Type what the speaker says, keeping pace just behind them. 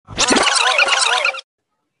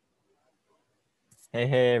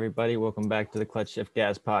Hey, everybody. Welcome back to the Clutch Shift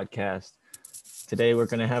Gas podcast. Today, we're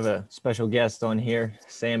going to have a special guest on here.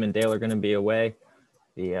 Sam and Dale are going to be away.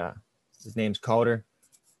 His name's Calder.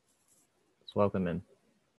 Let's welcome him.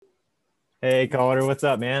 Hey, Calder. What's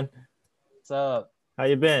up, man? What's up? How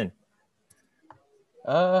you been?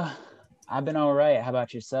 I've been all right. How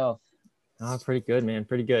about yourself? Oh, pretty good, man.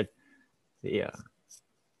 Pretty good.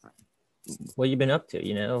 What you been up to?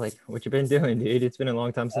 What you been doing, dude? It's been a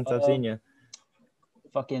long time since I've seen you.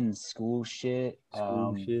 Fucking school shit.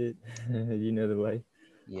 School shit. You know the way.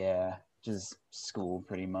 Yeah, just school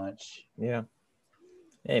pretty much. Yeah.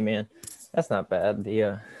 Hey, man, that's not bad.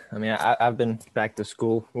 I've been back to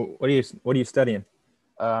school. What are you studying?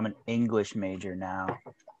 I'm an English major now.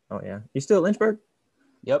 Oh yeah, you still at Lynchburg?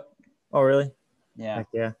 Yep. Oh really? Yeah. Heck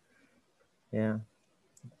yeah. Yeah.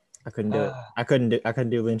 I couldn't do it. I couldn't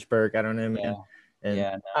do Lynchburg. I don't know, man. Yeah. And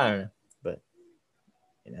No. I don't know, but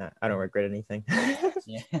I don't regret anything.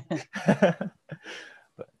 Yeah.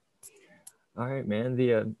 But all right, man.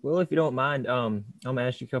 Well, if you don't mind, I'm gonna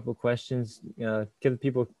ask you a couple of questions. Give the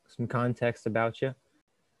people some context about you.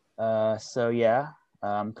 I'm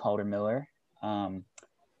Calder Miller. I'm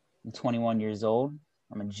 21 years old.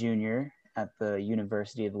 I'm a junior at the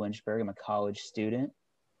University of Lynchburg. I'm a college student.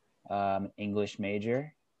 English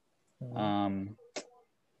major.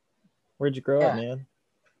 Where'd you grow up, man?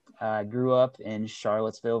 I grew up in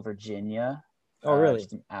Charlottesville, Virginia. Oh, really?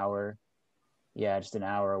 Just an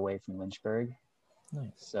hour away from Lynchburg.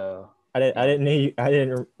 Nice. So I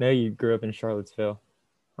didn't know you grew up in Charlottesville.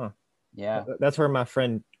 Huh. Yeah. That's where my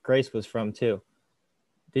friend Grace was from too.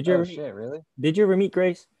 Did you really? Did you ever meet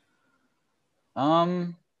Grace? I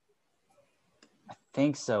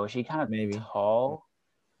think so. Was she kind of maybe tall?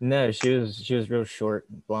 No, she was real short,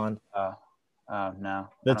 blonde. No.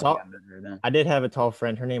 I did have a tall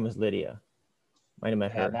friend. Her name was Lydia. Might have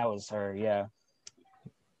met her. Yeah, that was her. Yeah.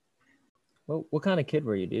 Well, what kind of kid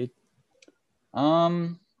were you, dude? I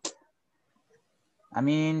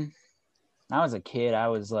mean, when I was a kid, I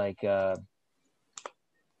was like, it's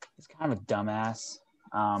kind of a dumbass.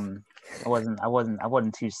 I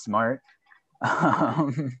wasn't too smart.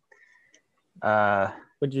 What'd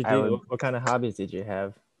you do? What kind of hobbies did you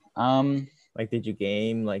have? Like, did you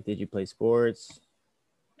game? Like, did you play sports?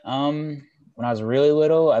 When I was really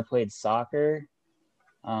little, I played soccer.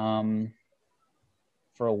 For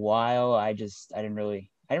a while, I didn't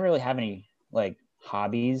really have any like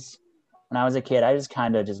hobbies. When I was a kid, I just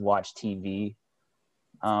kind of just watched TV.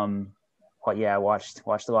 I watched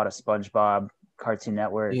a lot of SpongeBob, Cartoon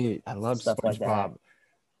Network. Dude, I love stuff SpongeBob. Like that.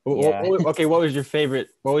 Yeah. Okay, what was your favorite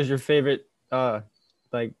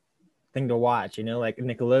like thing to watch? Like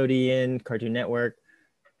Nickelodeon, Cartoon Network.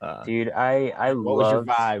 Dude, I what was your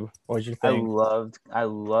vibe? What was your thing? I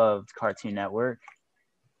loved Cartoon Network.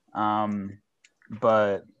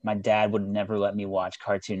 But my dad would never let me watch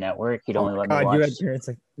Cartoon Network. He'd only let me watch. You had parents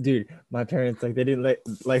like, dude, my parents like they didn't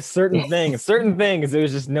like certain things. Certain things, it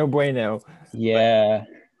was just no bueno. Yeah.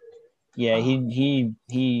 Yeah,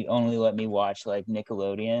 he only let me watch like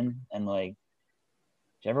Nickelodeon and like.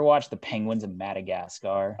 Did you ever watch The Penguins of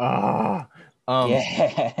Madagascar?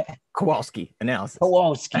 Yeah. Kowalski analysis.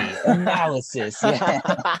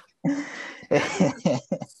 Yeah.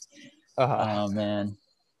 Oh man.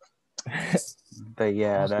 But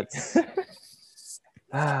yeah, that's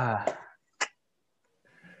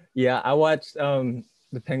yeah, I watched The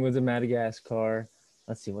Penguins of Madagascar.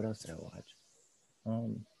 Let's see, what else did I watch?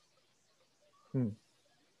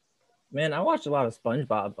 Man, I watched a lot of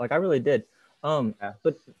SpongeBob. Like, I really did.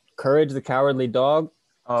 But Courage the Cowardly Dog.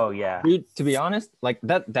 Oh yeah. Dude, to be honest, like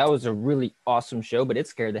that was a really awesome show, but it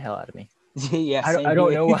scared the hell out of me. Yeah. I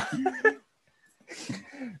don't know why.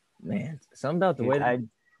 Man, something about the way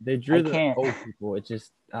they drew the old people, it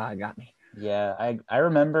just got me. Yeah, I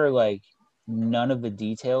remember like none of the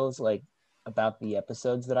details like about the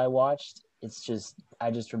episodes that I watched. It's just I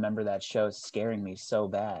just remember that show scaring me so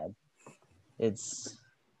bad. It's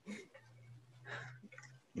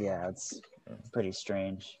pretty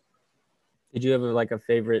strange. Did you have like a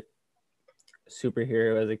favorite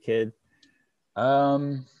superhero as a kid?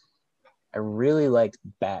 I really liked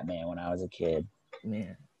Batman when I was a kid.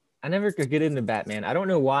 Man, I never could get into Batman. I don't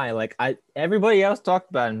know why. Like everybody else talked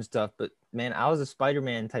about him and stuff, but man, I was a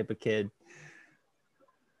Spider-Man type of kid.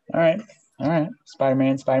 All right.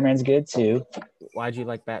 Spider-Man's good too. Why'd you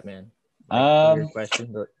like Batman? Weird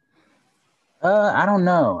question, but I don't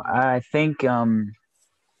know. I think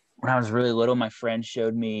when I was really little, my friend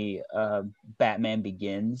showed me Batman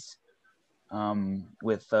Begins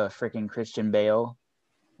with freaking Christian Bale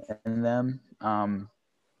and them.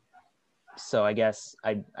 So I guess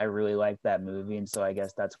I really liked that movie, and so I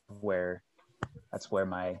guess that's where that's where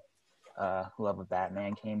my love of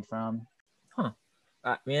Batman came from. Huh.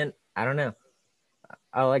 Man, I don't know.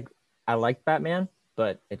 I like Batman,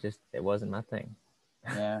 but it wasn't my thing.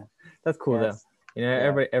 Yeah. That's cool though. Yes. You know,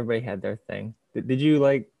 Yeah. everybody had their thing. Did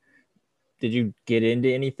you get into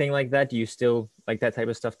anything like that? Do you still like that type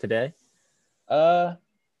of stuff today?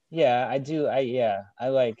 Yeah, I do.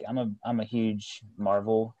 I'm a huge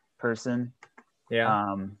Marvel person.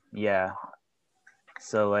 Yeah. Yeah.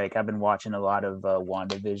 So like I've been watching a lot of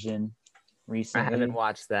WandaVision I haven't recently.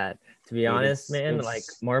 watched that. To be honest, man, like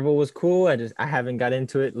It's Marvel was cool. I haven't got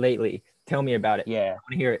into it lately. Tell me about it. I yeah,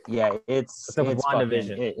 want to hear it. yeah, What's up with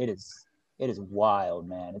WandaVision? it is wild,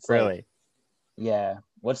 man. It's like, Really? yeah.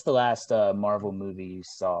 What's the last Marvel movie you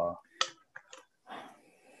saw?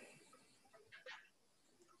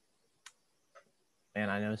 Man,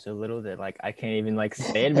 I know so little that like I can't even like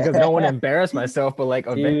say it because I don't want to embarrass myself. But like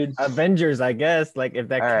Dude. Avengers, I guess, like if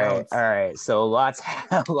that counts. All right. So a lot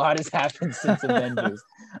has happened since Avengers.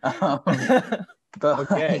 But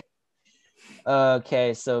Okay.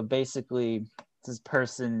 okay, so basically, this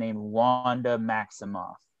person named Wanda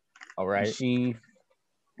Maximoff. All And right.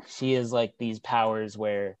 she has like these powers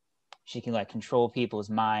where she can like control people's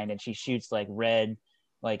mind, and she shoots like red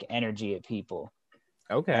like energy at people.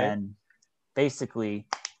 Okay. And basically,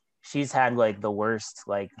 she's had like the worst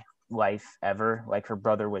like life ever. Like her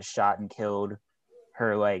brother was shot and killed.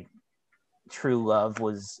 Her like true love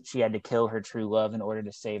she had to kill her true love in order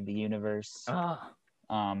to save the universe. Ah.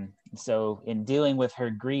 So in dealing with her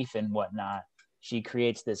grief and whatnot, she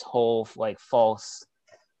creates this whole like false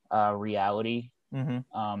reality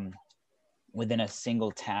within a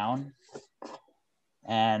single town.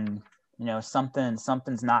 And you know,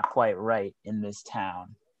 something's not quite right in this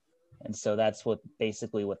town. And so that's what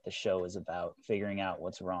the show is about, figuring out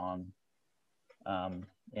what's wrong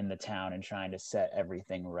in the town and trying to set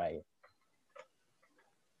everything right.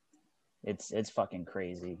 It's fucking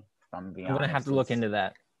crazy. I'm gonna have to look into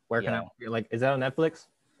that. Where can I like? Is that on Netflix?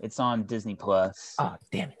 It's on Disney Plus. Oh,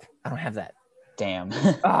 damn it! I don't have that. Damn.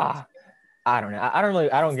 I don't know. I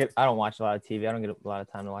don't watch a lot of TV. I don't get a lot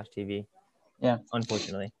of time to watch TV. Yeah.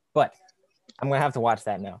 Unfortunately, but I'm gonna have to watch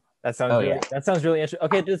that now. That sounds really interesting.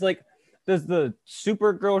 Okay, does the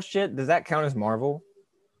Supergirl shit, does that count as Marvel?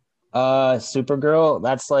 Supergirl,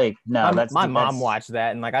 that's like no, my mom watched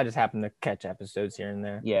that, and like I just happened to catch episodes here and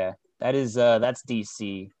there. Yeah, that's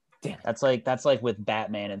DC. Damn. That's like with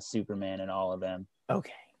Batman and Superman and all of them.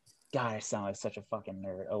 Okay. God, I sound like such a fucking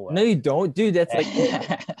nerd. Oh well. No, you don't, dude. That's like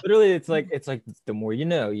literally, it's like the more you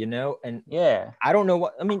know, and yeah. I don't know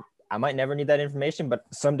what I mean. I might never need that information, but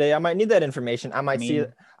someday I might need that information. I might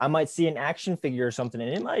see an action figure or something,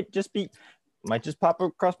 and it might just pop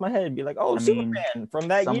across my head and be like, oh, Superman from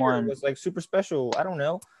that year was like super special. I don't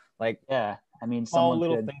know. Like, yeah, I mean, small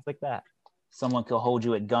little things like that. Someone could hold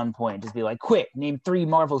you at gunpoint and just be like, quick, name 3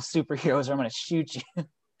 Marvel superheroes or I'm going to shoot you.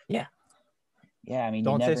 Yeah. Yeah, I mean,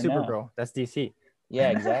 don't say Supergirl. Know. That's DC. Yeah,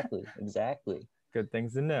 exactly. Good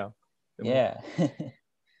things to know. Yeah.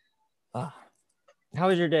 How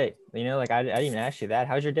was your day? You know, like I didn't even ask you that.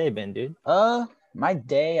 How's your day been, dude? My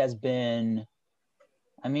day has been,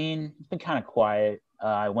 it's been kind of quiet.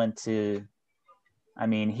 I went to,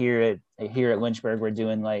 here at Lynchburg, we're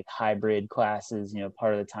doing like hybrid classes. You know,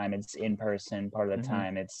 part of the time it's in person, part of the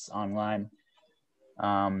time it's online.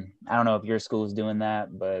 I don't know if your school is doing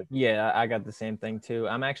that, but yeah, I got the same thing too.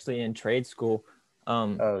 I'm actually in trade school.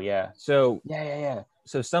 Oh yeah. So yeah.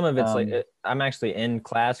 So some of it's like I'm actually in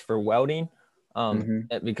class for welding.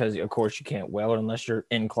 Because of course you can't weld unless you're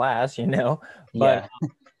in class, you know. But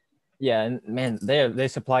yeah, and man, they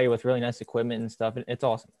supply you with really nice equipment and stuff. It's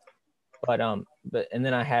awesome. But and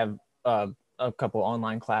then I have a couple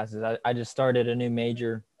online classes. I just started a new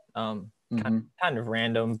major, kind of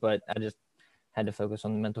random, but I just had to focus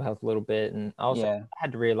on the mental health a little bit, and also I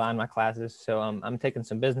had to realign my classes. So I'm taking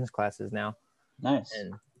some business classes now. Nice.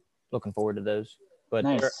 And looking forward to those. But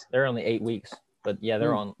nice. they're only 8 weeks. But yeah,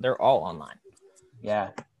 they're all online.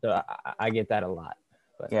 Yeah. So I get that a lot.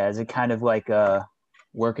 But yeah, is it kind of like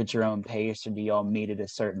work at your own pace, or do you all meet at a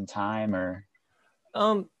certain time, or?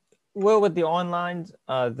 Well, with the onlines,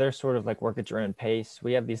 they're sort of like work at your own pace.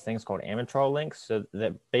 We have these things called amateur links, so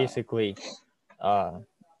that basically,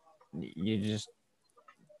 you just,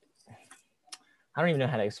 I don't even know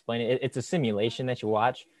how to explain it. It's a simulation that you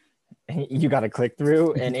watch, and you got to click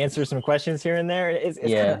through and answer some questions here and there.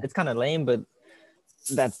 It's kind of lame, but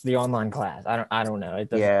that's the online class. I don't know. It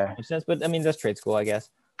doesn't make sense, but that's trade school, I guess.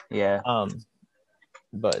 Yeah.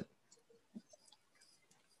 But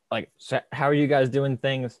like, so how are you guys doing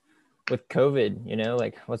things with COVID? You know,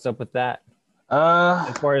 like what's up with that?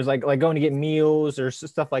 As far as like going to get meals or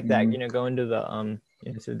stuff like that, Mhm. you know, going to the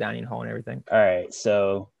to the dining hall and everything. All right.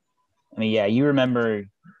 So, I mean, yeah, you remember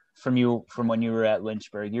from when you were at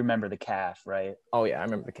Lynchburg, you remember the calf, right? Oh yeah, I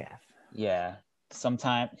remember the calf. Yeah.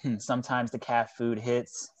 Sometimes the calf food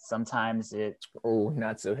hits, sometimes it Oh,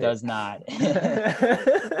 not so hit. does not.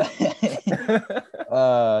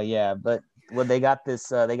 Yeah, but well, they got this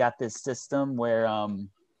system where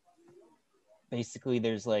basically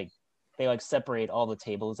there's like they like separate all the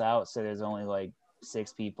tables out, so there's only like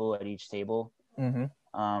 6 people at each table. Mm-hmm.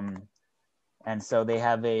 Um, and so they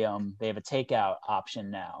have a takeout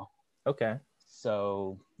option now. Okay.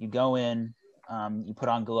 So you go in, you put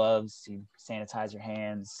on gloves, you sanitize your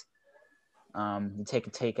hands, you take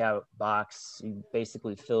a takeout box, you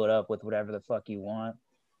basically fill it up with whatever the fuck you want.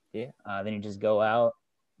 Yeah. Then you just go out,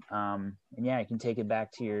 and yeah, you can take it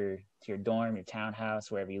back to your dorm, your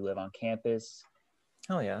townhouse, wherever you live on campus.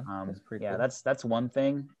 Oh yeah, that's pretty Yeah, cool. that's one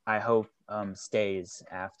thing I hope stays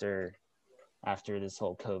after this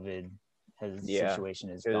whole COVID situation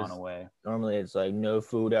has gone away. Normally it's like no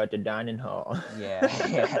food at the dining hall. Yeah,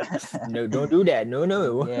 yeah. No, don't do that.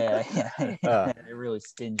 No. Yeah, they're really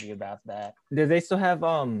stingy about that. Do they still have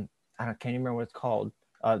can't even remember what it's called.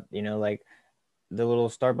 You know, like the little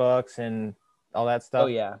Starbucks and all that stuff. Oh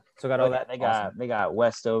yeah, Still got all yeah, that. they got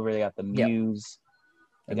Westover, they got the Yep. Muse,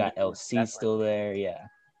 they got LC still there. Yeah.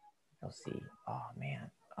 LC. Oh man.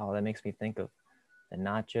 Oh, that makes me think of the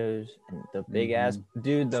nachos and the big ass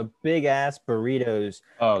the big ass burritos.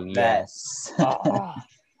 Oh yes.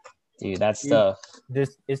 Dude, that stuff.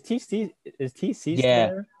 This is TC Yeah.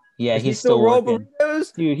 there? Yeah, Is he's he still working.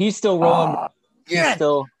 burritos? Dude, he's still rolling. Yeah.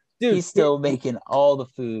 He's still making all the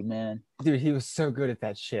food, man. Dude, he was so good at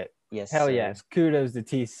that shit. Yes. Hell sir. yes. Kudos to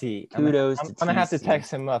TC. Kudos to TC. I'm gonna have to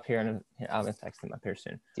text him up here, and I'm gonna text him up here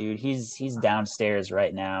soon. Dude, he's downstairs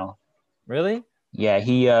right now. Really? Yeah,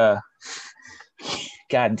 he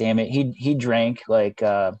God damn it. He drank like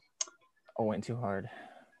went too hard.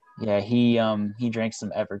 Yeah, he drank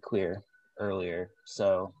some Everclear earlier,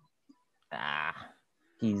 so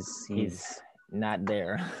he's not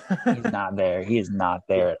there. He's not there. He is not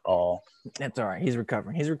there at all. That's all right. He's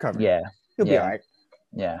recovering. Yeah. He'll be all right.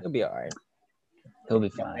 Yeah. He'll be all right. He'll be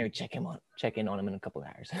fine. Maybe check in on him in a couple of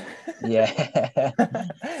hours. Yeah.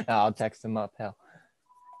 I'll text him up. Hell.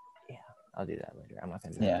 Yeah, I'll do that later. I'm not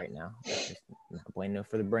gonna do that right now. It's just not bueno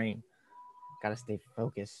for the brain. Gotta stay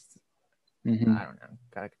focused. Mm-hmm. I don't know.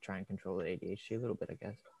 Gotta try and control the ADHD a little bit, I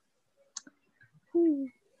guess.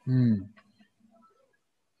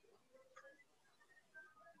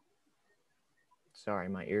 Sorry,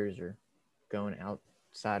 my ears are going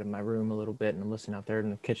outside of my room a little bit, and I'm listening out there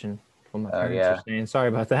in the kitchen when my parents are staying. Sorry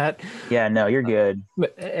about that. Yeah, no, you're good.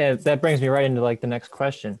 But that brings me right into like the next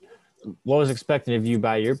question. What was expected of you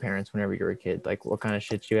by your parents whenever you were a kid? Like, what kind of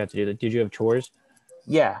shit you have to do? Like, did you have chores?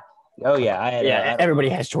 Yeah. Oh yeah, I had. Everybody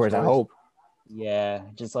has chores. I hope. Yeah,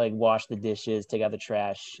 just like wash the dishes, take out the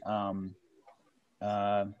trash.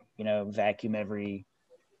 Vacuum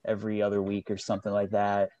every other week or something like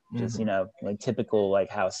that. Just like typical like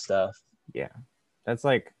house stuff. Yeah, that's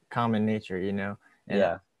like common nature, And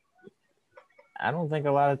yeah, I don't think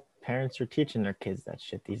a lot of parents are teaching their kids that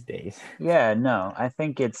shit these days. Yeah, no, I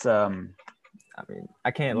think it's I mean,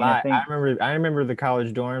 I can't lie. I remember the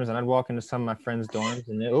college dorms, and I'd walk into some of my friends' dorms,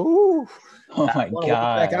 and oh my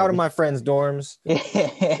god, back out of my friends' dorms.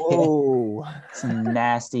 Whoa, some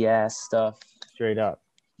nasty ass stuff. Straight up.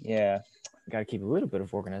 Yeah, got to keep a little bit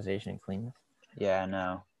of organization and cleanness. Yeah, I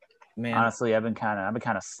know. Man, honestly, I've been kind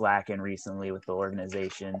of slacking recently with the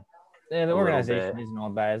organization. Yeah, the organization isn't all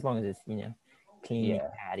bad as long as it's clean,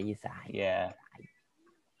 tidy side. Yeah.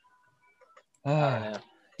 Do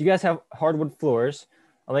you guys have hardwood floors?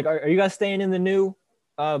 Like, are you guys staying in the new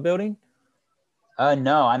building?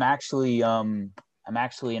 No, I'm actually in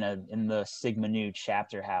the Sigma Nu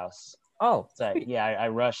chapter house. Oh, so yeah, I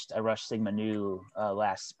rushed Sigma Nu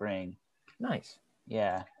last spring. Nice.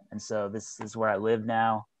 Yeah, and so this is where I live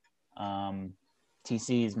now.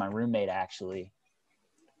 TC is my roommate actually.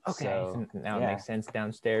 Okay, so now it makes sense.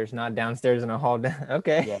 Downstairs, not downstairs in a hall.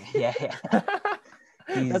 Okay. Yeah.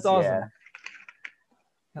 That's awesome.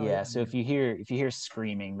 Yeah. So if you hear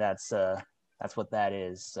screaming, that's what that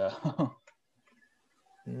is. So.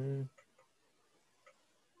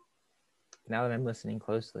 Now that I'm listening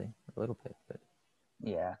closely, a little bit, but.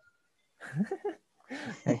 Yeah.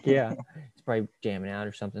 Heck yeah, he's probably jamming out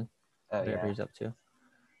or something. Whatever he's up to.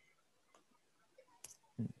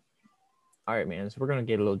 All right, man. So we're gonna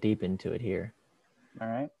get a little deep into it here. All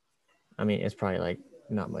right. I mean, it's probably like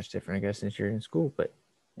not much different, I guess, since you're in school, but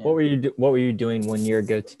What were you doing 1 year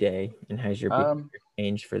ago today, and has your behavior Um,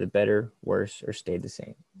 changed for the better, worse, or stayed the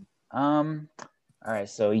same? all right.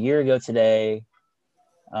 So a year ago today,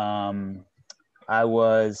 um, I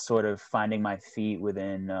was sort of finding my feet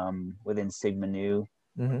within Sigma Nu.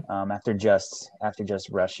 Mm-hmm. After just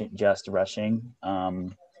rushing.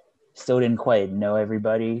 Still didn't quite know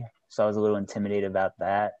everybody, so I was a little intimidated about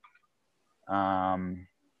that. Um,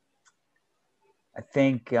 I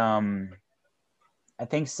think I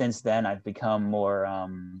think since then I've become more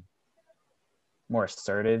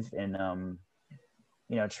assertive and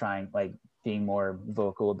trying like being more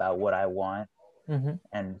vocal about what I want Mm-hmm.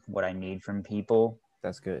 and what I need from people.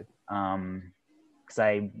 That's good. Because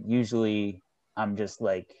I'm just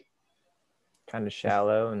like, Kind of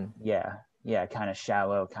shallow, and yeah, kind of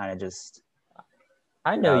shallow, kind of just,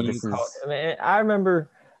 I know you this call. is I mean, I remember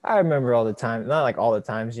all the time. Not like all the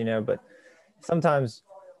times, but sometimes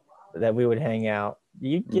that we would hang out.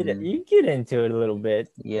 You get it. mhm. You get into it a little bit,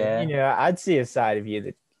 and Yeah, I'd see a side of you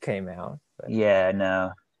that came out. But yeah,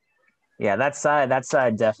 no, yeah, that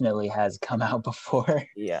side definitely has come out before.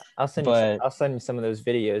 yeah, I'll send you. But I'll send you some of those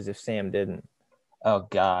videos if Sam didn't. oh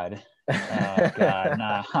god, oh god,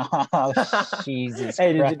 nah. Oh, Jesus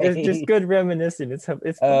Hey, just Christ. good reminiscing. It's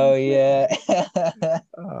Oh fun. yeah.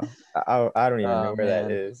 Oh, I don't even know Oh where that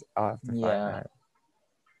man. is. I'll have to find Yeah. that.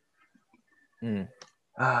 Mm,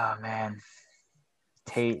 Oh man.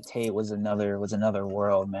 Tate was another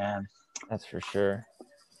world, man. that's for sure.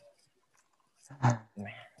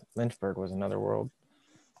 Man, Lynchburg was another world.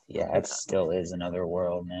 Yeah, it still is another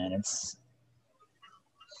world, man. It's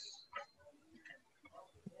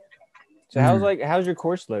So how's your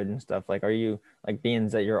course load and stuff? Like, are you like being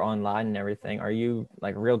that you're online and everything? Are you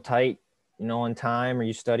like real tight, on time? Are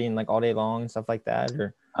you studying like all day long and stuff like that?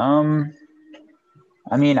 Or um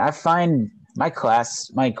I mean, I find my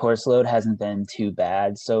course load hasn't been too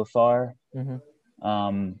bad so far. mm-hmm.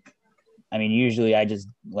 Um I mean, usually I just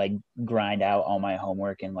like grind out all my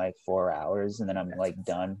homework in like 4 hours and then I'm That's like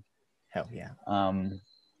done. hell yeah. Um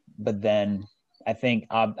but then I think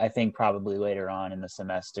probably later on in the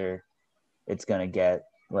semester it's gonna get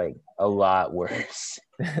like a lot worse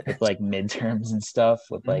with like midterms and stuff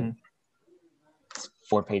with like Mm-hmm.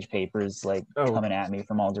 4-page papers like Oh, coming at me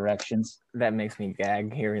from all directions. that makes me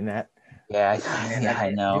gag hearing that. Yeah, Man, I yeah, I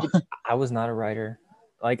can't, know. dude. I was not a writer.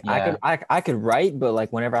 Like I could, Yeah. I could write, but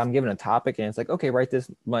like whenever I'm given a topic and it's like, okay, write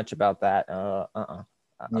this much about that.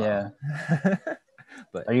 Yeah.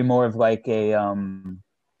 But Are you more of like a I'm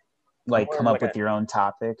like more of come like up a with your own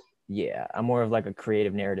topic? yeah, I'm more of like a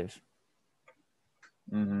creative narrative.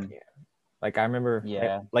 Mm-hmm. Yeah. Like I remember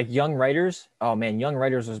Yeah. like young writers. Oh man, young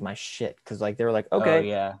writers was my shit because like they were like, Oh okay,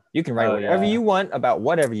 yeah. you can write Oh whatever yeah. you want about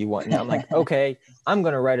whatever you want. And I'm like, okay, I'm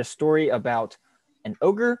gonna write a story about an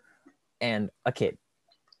ogre and a kid.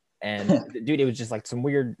 And dude, it was just like some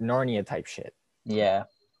weird Narnia type shit. Yeah.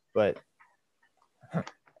 But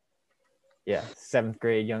yeah, 7th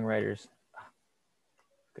grade young writers,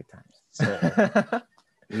 good So times.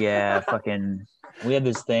 yeah, fucking we had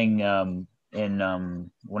this thing in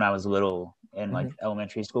when I was little in like Mhm.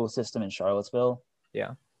 elementary school system in Charlottesville,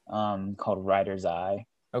 Yeah. called Writer's Eye.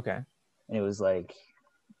 Okay. And it was like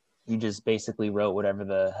you just basically wrote whatever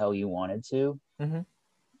the hell you wanted to. Hmm.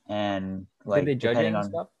 And Did they like judge it depending and on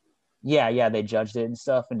stuff? yeah, they judged it and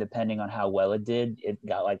stuff, and depending on how well it did, it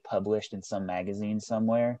got like published in some magazine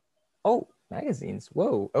somewhere. Oh, magazines.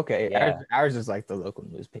 Whoa. Okay. Ours, Yeah. ours is like the local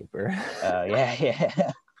newspaper. Yeah,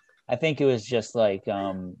 yeah. I think it was just like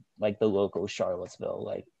the local Charlottesville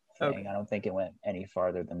like Okay. thing. I don't think it went any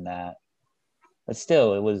farther than that. But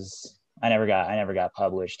still, it was I never got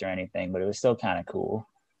published or anything, but it was still kind of cool.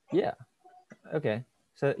 Yeah. Okay.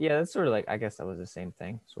 So yeah, that's sort of like I guess that was the same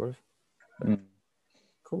thing, sort of. But Mm.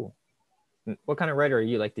 cool. What kind of writer are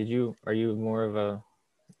you? Like, are you more of a,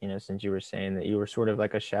 since you were saying that you were sort of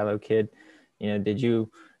like a shallow kid, did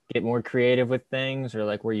you get more creative with things, or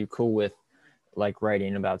like were you cool with like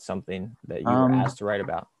writing about something that you were I asked to write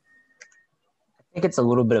about? think it's a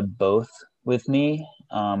little bit of both with me.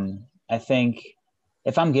 I think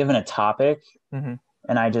if I'm given a topic Mm-hmm.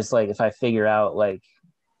 and I just like if I figure out like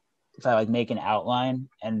if I like make an outline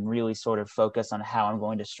and really sort of focus on how I'm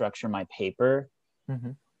going to structure my paper,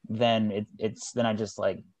 Mm-hmm. then it's then I just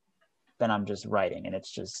like then I'm just writing and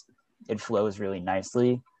it flows really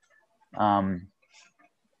nicely. Um,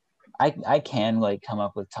 I can like come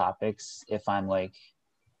up with topics if I'm like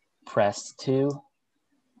pressed to,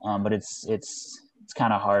 but it's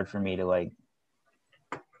kind of hard for me to like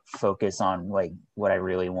focus on like what I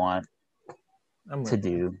really want I'm to with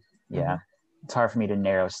you. do. Mm-hmm. Yeah, it's hard for me to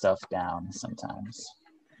narrow stuff down sometimes.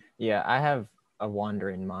 Yeah, I have a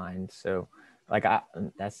wandering mind, so Like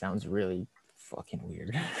that sounds really fucking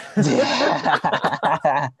weird.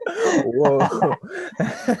 Whoa.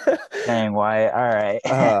 Dang, why? All right.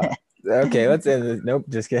 Okay, let's end this. Nope,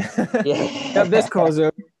 just kidding. Yeah. Yep, this call's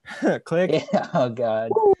over. Click. Yeah. Oh God.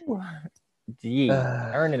 Woo. Gee,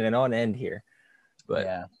 earning it on end here. But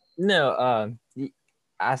yeah. no,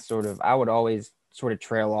 I would always sort of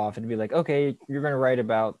trail off and be like, okay, you're gonna write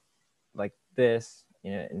about like this,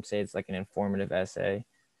 you know, and say it's like an informative essay,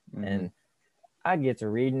 and I get to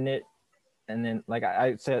reading it, and then like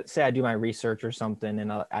I say I do my research or something,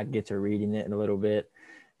 and I'd get to reading it in a little bit,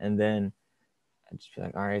 and then I'd just be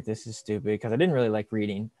like, all right, this is stupid, because I didn't really like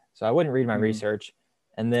reading, so I wouldn't read my research,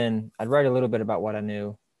 and then I'd write a little bit about what I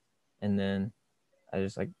knew, and then I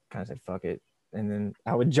just like kind of said fuck it, and then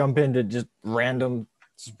I would jump into just random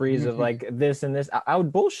sprees of like this and this. I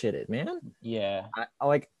would bullshit it, man. Yeah. I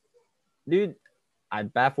like, dude, I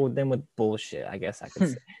baffled them with bullshit, I guess I could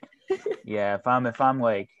say. Yeah, if I'm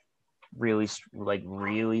like really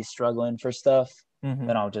struggling for stuff,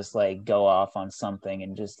 then I'll just like go off on something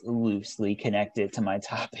and just loosely connect it to my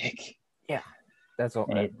topic. Yeah, that's all.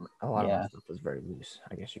 A lot of yeah. my stuff was very loose,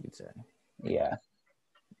 I guess you could say. Yeah.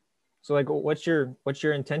 So like, what's your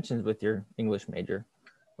intentions with your English major?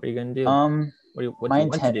 What are you gonna do? What do you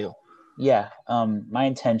want to do? Yeah. My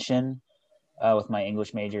intention with my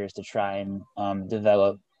English major is to try and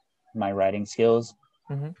develop my writing skills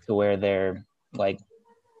to where they're like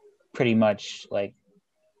pretty much like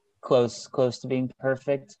close to being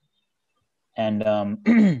perfect, and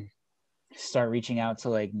start reaching out to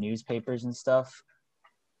like newspapers and stuff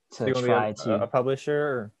to try to a publisher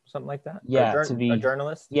or something like that. Yeah, or to be a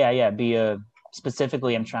journalist. Yeah, be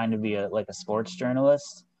specifically I'm trying to be a sports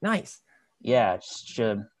journalist. Nice. Yeah,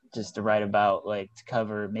 just to write about like to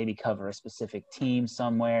cover a specific team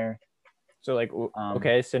somewhere. So like,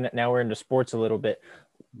 okay, so now we're into sports a little bit.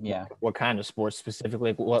 Yeah. What kind of sports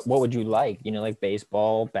specifically? What would you like? You know, like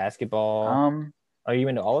baseball, basketball. Are you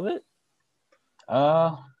into all of it?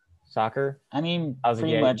 Soccer. I mean,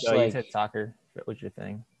 pretty much like you said soccer. What was your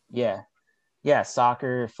thing? Yeah.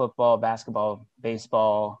 Soccer, football, basketball,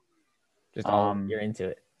 baseball. Just all you're into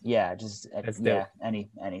it. Yeah, just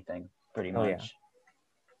anything pretty much. Yeah.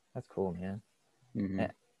 That's cool, man. Yeah.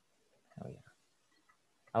 Hell yeah.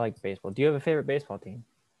 I like baseball. Do you have a favorite baseball team?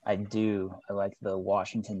 I do. I like the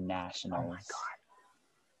Washington Nationals. Oh my god.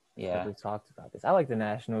 Yeah. We talked about this. I like the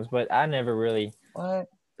Nationals, but I never really. What?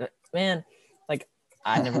 Man, like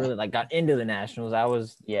I never really like got into the Nationals. I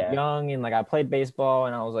was young and like I played baseball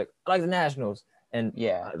and I was like, I like the Nationals. And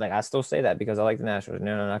like I still say that because I like the Nationals.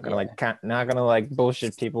 No, I'm not gonna not gonna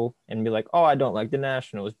bullshit people and be like, oh, I don't like the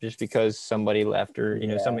Nationals just because somebody left or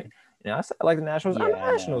somebody. I like the Nationals. I'm a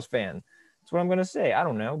Nationals fan. That's what I'm gonna say. I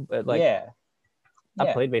don't know, but like,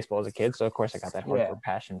 I played baseball as a kid, so of course I got that hardcore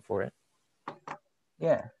passion for it.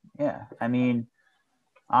 Yeah. I mean,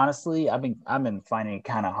 honestly, I've been finding it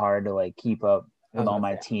kind of hard to like keep up with all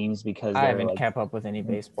my teams because I haven't kept up with any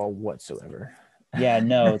baseball whatsoever. Yeah,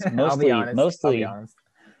 no, it's mostly I'll be honest.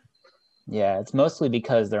 Yeah, it's mostly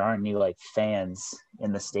because there aren't any like fans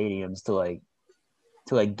in the stadiums to like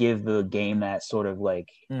give the game that sort of like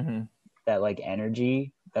that like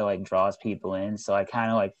energy that like draws people in. So I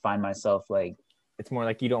kind of like find myself like it's more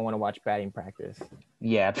like you don't want to watch batting practice.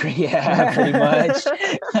 Yeah, pretty much.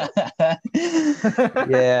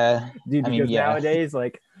 Yeah, dude. Because nowadays,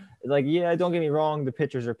 like, yeah, don't get me wrong, the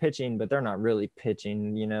pitchers are pitching, but they're not really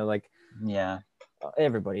pitching. Like,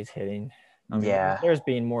 everybody's hitting. I mean,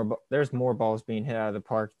 there's more balls being hit out of the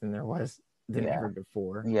park than there was ever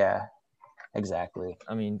before. Yeah, exactly.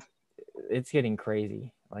 I mean, it's getting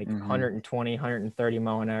crazy. Like 120, 130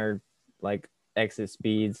 mile an hour, like exit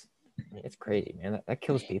speeds. It's crazy, man. That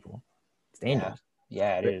kills people. It's dangerous.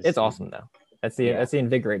 Yeah, it is. It's awesome though. That's the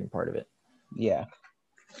invigorating part of it. Yeah.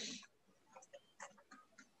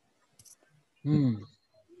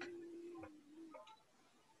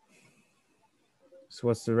 So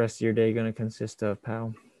what's the rest of your day going to consist of,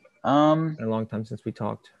 pal? Been a long time since we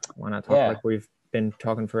talked. Why not talk like we've been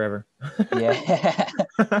talking forever? Yeah.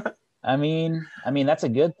 I mean that's a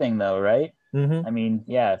good thing though, right? I mean,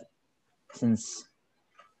 since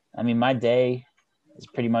my day has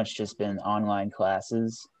pretty much just been online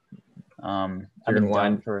classes. I've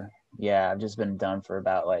just been done for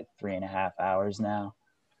about like 3.5 hours now.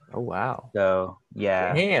 Oh wow. So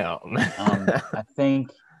damn. I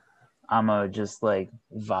think I'm gonna just like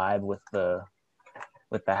vibe with the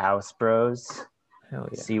house bros. Hell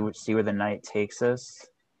yeah. See where the night takes us.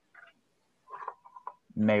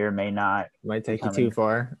 May or may not. Might take you too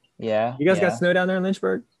far. Yeah. You guys got snow down there in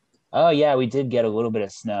Lynchburg? Oh yeah, we did get a little bit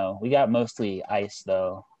of snow. We got mostly ice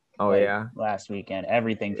though. Oh yeah. Last weekend,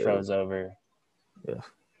 everything froze over. Ugh.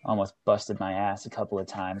 Almost busted my ass a couple of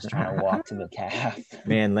times trying to walk to the calf.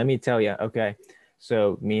 Man, let me tell you. Okay,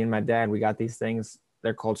 so me and my dad, we got these things.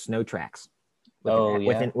 They're called snow tracks with Oh,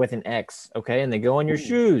 yeah. with an X. Okay, and they go on your Ooh.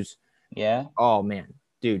 shoes. Yeah. Oh man,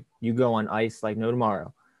 dude, you go on ice like no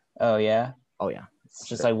tomorrow. Oh, yeah. Oh yeah, It's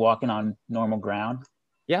just like walking on normal ground.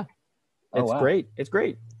 yeah. Oh, It's wow. great. It's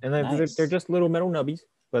great, and they're Nice. just little metal nubbies,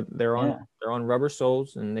 but Yeah. they're on rubber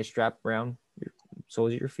soles, and they strap around your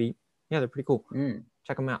soles of your feet. Yeah, they're pretty cool. Mm,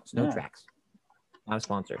 Check them out. Snow yeah, Tracks. Not a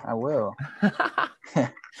sponsor. I will.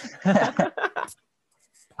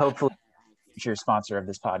 Hopefully, future sponsor of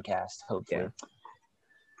this podcast. Hopefully. Yeah,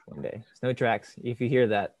 one day. Snow Tracks. If you hear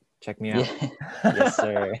that, check me out. Yeah. Yes,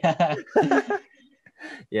 sir.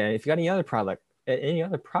 Yeah, if you got any other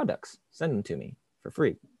products, send them to me for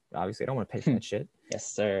free. Obviously, I don't want to pay for that shit.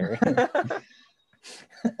 Yes, sir.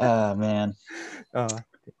 Oh, man.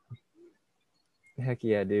 Heck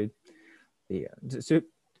yeah, dude. Yeah. So,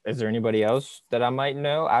 is there anybody else that I might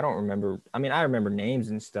know? I don't remember. I mean, I remember names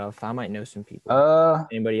and stuff. I might know some people.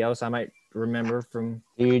 Anybody else I might remember from?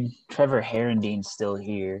 Dude, Trevor Herrendine's still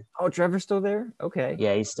here. Oh, Trevor's still there? Okay.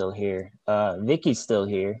 Yeah, he's still here. Vicky's still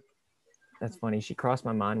here. That's funny. She crossed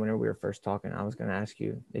my mind whenever we were first talking. I was going to ask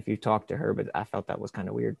you if you talked to her, but I felt that was kind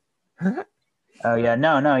of weird. Oh yeah,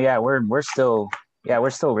 no, yeah, we're still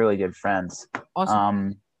really good friends.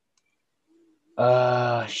 Awesome.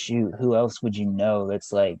 Shoot, who else would you know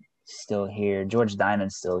that's like still here? George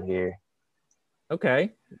Diamond's still here. Okay.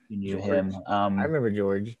 You knew George. him. I remember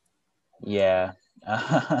George. Yeah.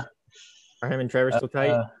 Are him and Trevor still tight?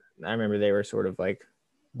 I remember they were sort of like.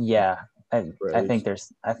 Yeah, I think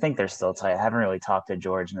they're still tight. I haven't really talked to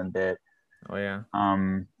George in a bit. Oh yeah.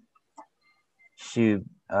 Shoot,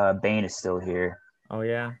 Bane is still here. Oh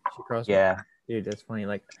yeah, she crossed. Yeah, dude, that's funny.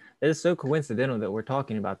 Like, it's so coincidental that we're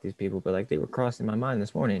talking about these people, but like they were crossing my mind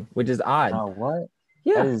this morning, which is odd. Oh, what?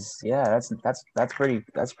 Yeah. That's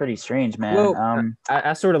pretty strange, man. Well,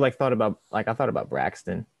 I sort of like thought about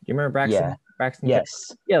Braxton. Do you remember Braxton? Yeah. Braxton.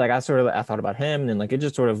 Yes. Yeah, like I thought about him, and then like it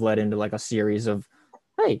just sort of led into like a series of,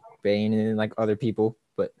 hey, Bane and like other people,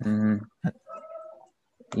 but.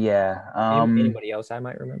 Yeah. Anybody else I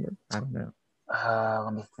might remember? I don't know.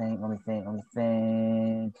 Let me think.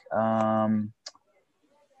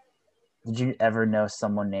 Did you ever know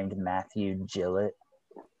someone named Matthew Gillett?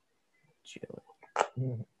 Gillett.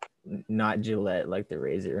 Not Gillette, like the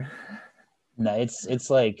razor. No, it's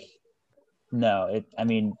like no. I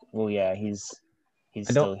mean, well, yeah, he's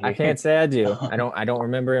still here. I can't say I do. I don't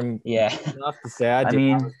remember him. Yeah. Enough to say I do. I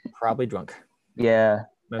mean, I was probably drunk. Yeah.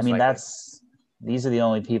 I mean, these are the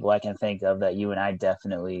only people I can think of that you and I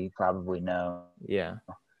definitely probably know. Yeah.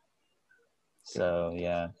 So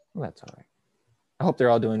yeah. Well, that's all right. I hope they're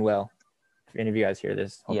all doing well. If any of you guys hear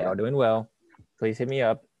this, hope you're all doing well. Please hit me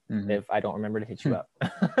up if I don't remember to hit you up.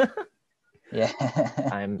 Yeah.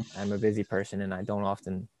 I'm a busy person and I don't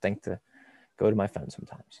often think to go to my phone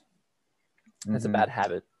sometimes. That's a bad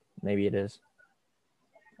habit. Maybe it is.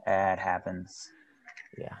 It happens.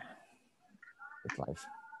 Yeah. It's life.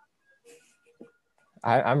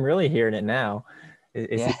 I'm really hearing it now.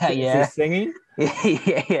 Is he singing?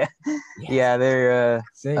 Yeah. They're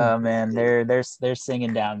oh man, they're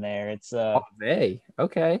singing down there. It's they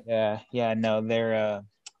okay. Yeah. No, they're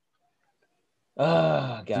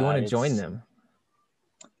oh god. Do you want to join them?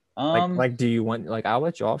 Like, do you want I'll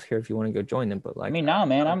let you off here if you want to go join them, but like I mean, no,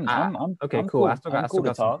 man, I'm okay, I'm cool. cool. I still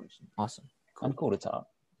got talk. Awesome. Cool. I'm cool to talk.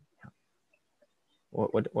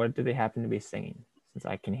 What do they happen to be singing? Since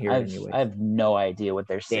I can hear it anyway. I have no idea what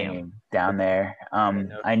they're singing down there.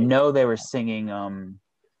 I know they were singing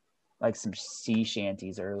like some sea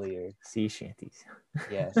shanties earlier. Sea shanties.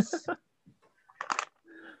 Yes.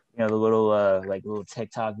 The little little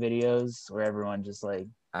TikTok videos where everyone just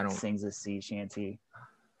sings a sea shanty.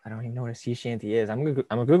 I don't even know what a sea shanty is. I'm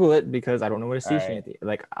gonna Google it because I don't know what a sea shanty.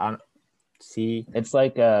 Like sea. It's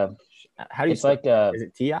like how do you? It's like is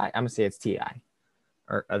it Ti? I'm gonna say it's Ti,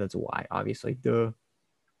 or that's a Y, obviously. Duh.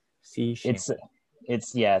 Sea shanty.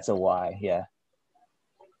 It's a Y. Yeah.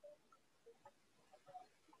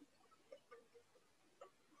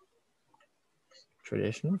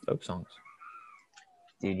 Traditional folk songs.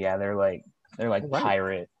 Dude, yeah, they're like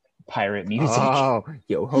pirate music. Oh,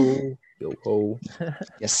 yo ho.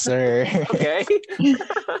 Yes, sir. Okay.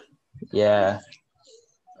 Yeah.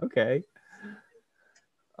 Okay.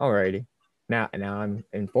 Alrighty. Now I'm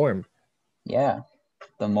informed. Yeah.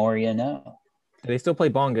 The more you know. Do they still play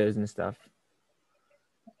bongos and stuff?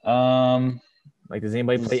 Like, does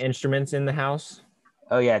anybody play instruments in the house?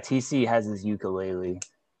 Oh yeah, TC has his ukulele.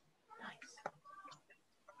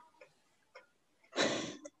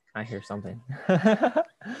 I hear something.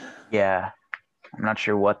 Yeah. I'm not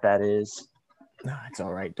sure what that is. No, it's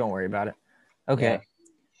all right. Don't worry about it. Okay. Yeah.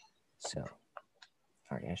 So,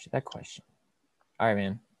 I already asked you that question. All right,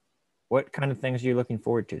 man. What kind of things are you looking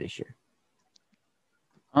forward to this year?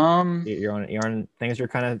 You're on things are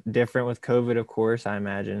kind of different with COVID, of course, I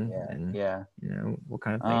imagine. Yeah. And Yeah. what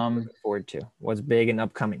kind of things are you looking forward to? What's big and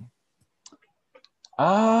upcoming?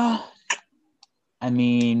 I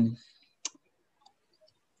mean,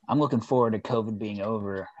 I'm looking forward to COVID being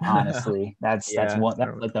over, honestly. That's Yeah.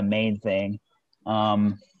 like the main thing.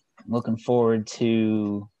 Looking forward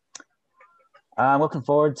to I'm looking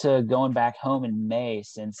forward to going back home in May,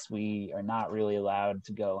 since we are not really allowed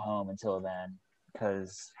to go home until then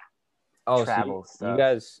because Oh, travel so you stuff.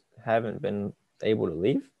 guys haven't been able to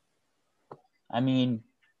leave? I mean,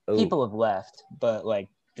 Oh, people have left, but like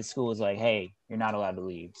the school is like, hey, you're not allowed to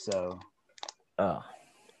leave. So oh,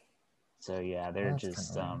 yeah, they're that's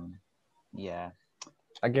just kinda lame. yeah.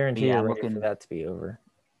 I guarantee Yeah, you're I'm ready for looking. that to be over.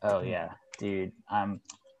 Oh yeah, dude, I'm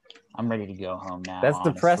ready to go home now. That's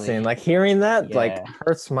Honestly, depressing. Like hearing that, like yeah,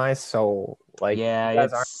 hurts my soul. Like yeah, you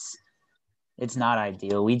guys aren't. it's not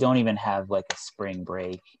ideal. We don't even have like a spring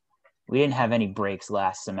break. We didn't have any breaks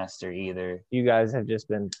last semester either. You guys have just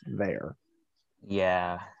been there.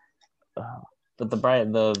 Yeah, Oh, but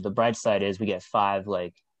the bright side is we get 5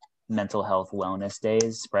 like mental health wellness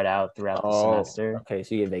days spread out throughout the semester. Okay.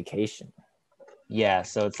 So you get vacation. Yeah,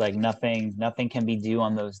 so it's like nothing can be due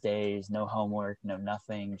on those days. No homework, no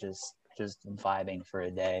nothing. Just vibing for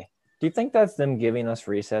a day. Do you think that's them giving us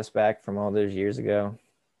recess back from all those years ago?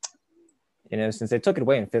 Since they took it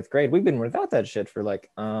away in 5th grade, we've been without that shit for like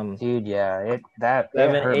Dude, yeah, it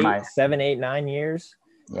hurt 9 years.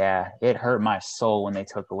 Yeah, it hurt my soul when they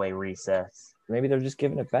took away recess. Maybe they're just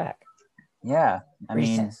giving it back. Yeah, I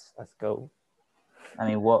mean, Let's go.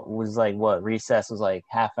 what recess was like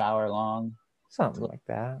half hour long, Something like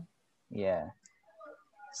that. yeah.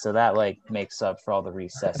 So that like makes up for all the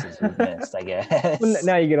recesses we've missed, I guess. Well,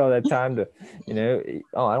 now you get all that time to, I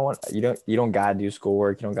don't want you don't gotta do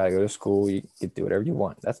schoolwork. You don't gotta go to school. You can do whatever you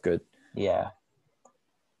want. That's good. Yeah.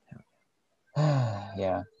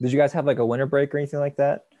 Yeah. Did you guys have like a winter break or anything like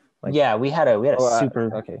that? Like, yeah, we had a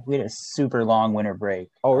super long winter break.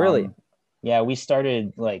 Oh, really? Yeah, we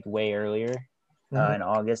started like way earlier Mhm. in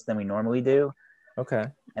August than we normally do. Okay.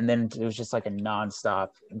 And then it was just like a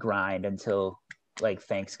nonstop grind until like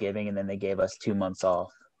Thanksgiving, and then they gave us 2 months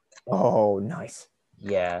off. Oh, nice.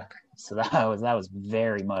 Yeah. So that was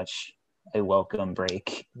very much a welcome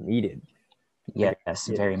break. Needed. Yes,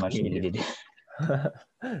 very much needed.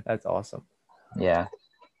 That's awesome. Yeah.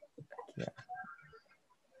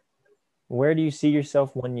 Where do you see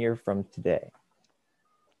yourself 1 year from today?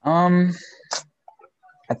 I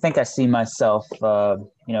think I see myself,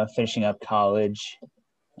 finishing up college,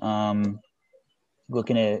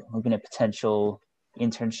 looking at potential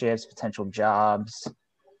internships, potential jobs,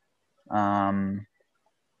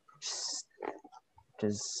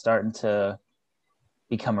 just starting to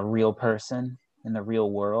become a real person in the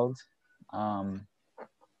real world. Don't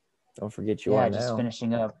forget you are now. Just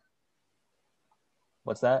finishing up.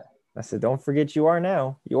 What's that? I said, don't forget you are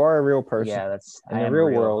now. You are a real person. Yeah, in the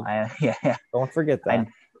real world. Yeah. Don't forget that.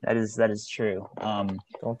 That is true.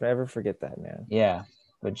 Don't ever forget that, man. Yeah,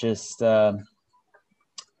 but just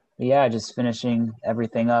just finishing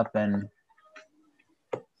everything up and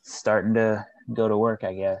starting to go to work,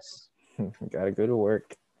 I guess. Gotta go to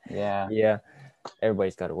work. Yeah. Yeah.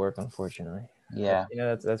 Everybody's got to work, unfortunately. Yeah.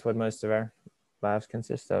 That's what most of our lives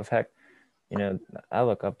consist of. Heck, I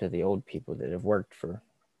look up to the old people that have worked for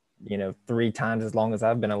 3 times as long as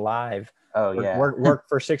I've been alive. Oh yeah. Work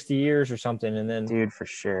for 60 years or something, and then dude, for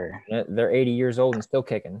sure. They're 80 years old and still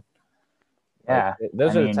kicking. Yeah.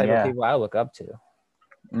 Those are the type of people I look up to.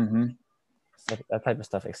 Mm-hmm. That type of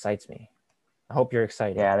stuff excites me. I hope you're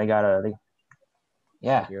excited. Yeah,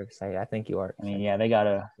 yeah. You're excited. I think you are excited. I mean, yeah, they got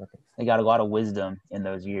a lot of wisdom in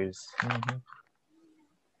those years. Mm-hmm.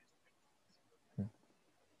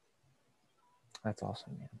 That's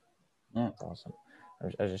awesome, man. Yeah. That's awesome.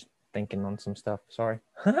 I was just thinking on some stuff. Sorry.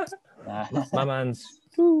 My mind's...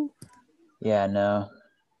 Woo. Yeah, no.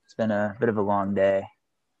 It's been a bit of a long day.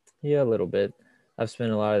 Yeah, a little bit. I've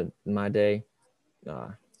spent a lot of my day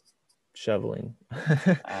shoveling.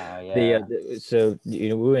 Yeah. So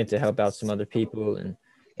we went to help out some other people, and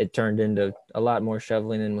it turned into a lot more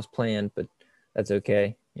shoveling than was planned, but that's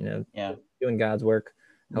okay. Yeah. Doing God's work,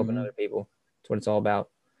 helping other people. That's what it's all about.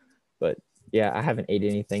 But yeah, I haven't ate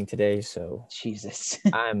anything today, so Jesus.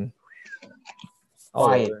 I'm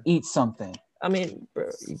quiet. Eat something. I mean, bro,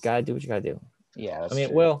 you gotta do what you gotta do. Yeah, that's true.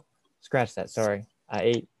 Well, scratch that. Sorry, I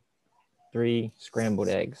ate 3 scrambled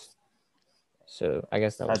eggs. So I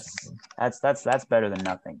guess that was. That's better than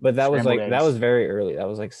nothing. But that was Scrambled that eggs. was very early. That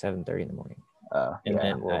was like 7:30 in the morning, and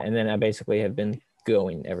Yeah. then I basically have been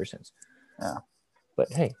going ever since. Yeah. But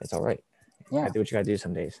hey, it's all right. Yeah. Gotta do what you gotta do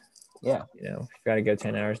some days. Yeah. You know, if you gotta go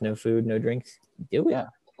 10 hours, no food, no drinks, do it. Yeah.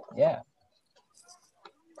 Yeah.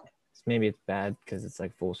 Maybe it's bad because it's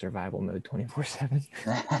like full survival mode 24/7.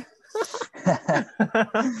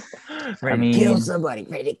 Ready to kill somebody.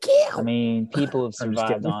 Ready to kill. I mean, people have I'm just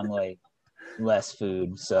survived kidding. on like less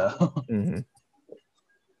food, so Mhm.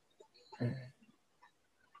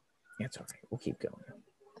 It's all right. We'll keep going.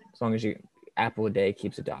 As long as you apple a day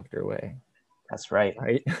keeps the doctor away. that's right.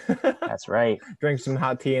 Right? That's right. Drink some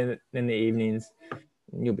hot tea in the evenings.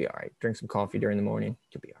 You'll be all right. Drink some coffee during the morning.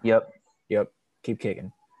 You'll be all right. Yep. Keep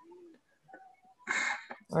kicking.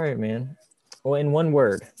 All right, man. Well, in one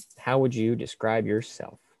word, how would you describe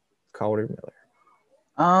yourself, Calder Miller?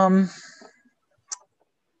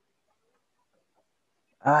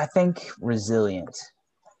 I think resilient.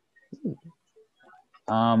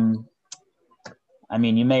 I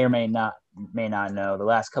mean, you may or may not know, the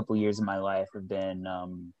last couple of years of my life have been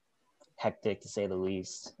hectic, to say the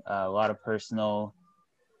least. A lot of personal,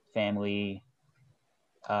 family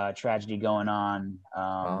tragedy going on.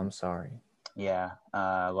 I'm sorry. Yeah,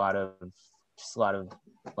 a lot of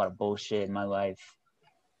bullshit in my life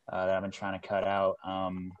that I've been trying to cut out.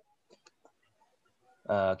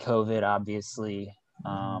 COVID, obviously.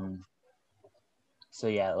 So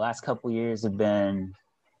yeah, the last couple of years have been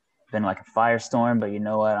like a firestorm, but you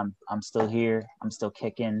know what? I'm still here. I'm still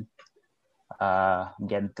kicking. I'm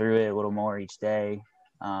getting through it a little more each day.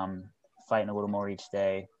 Fighting a little more each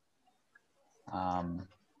day.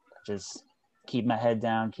 Just keep my head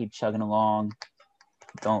down, keep chugging along.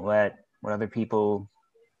 Don't let what other people,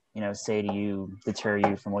 say to you deter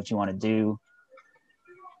you from what you want to do.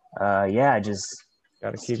 Just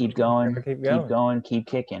Gotta keep going, keep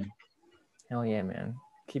kicking. Hell yeah, man.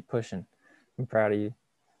 Keep pushing. I'm proud of you.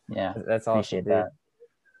 Yeah. That's awesome, Appreciate dude. that.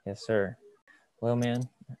 Yes, sir. Well, man,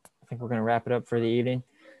 I think we're gonna wrap it up for the evening.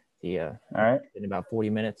 All right. In about 40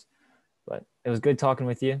 minutes. But it was good talking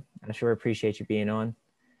with you. I sure appreciate you being on.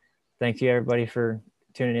 Thank you, everybody, for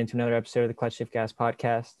tuning in to another episode of the Clutch Shift Gas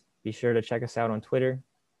podcast. Be sure to check us out on Twitter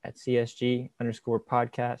at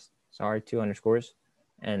CSG_podcast. Sorry, 2 underscores.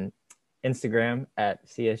 And Instagram at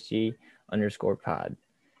CSG_pod.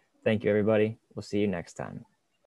 Thank you, everybody. We'll see you next time.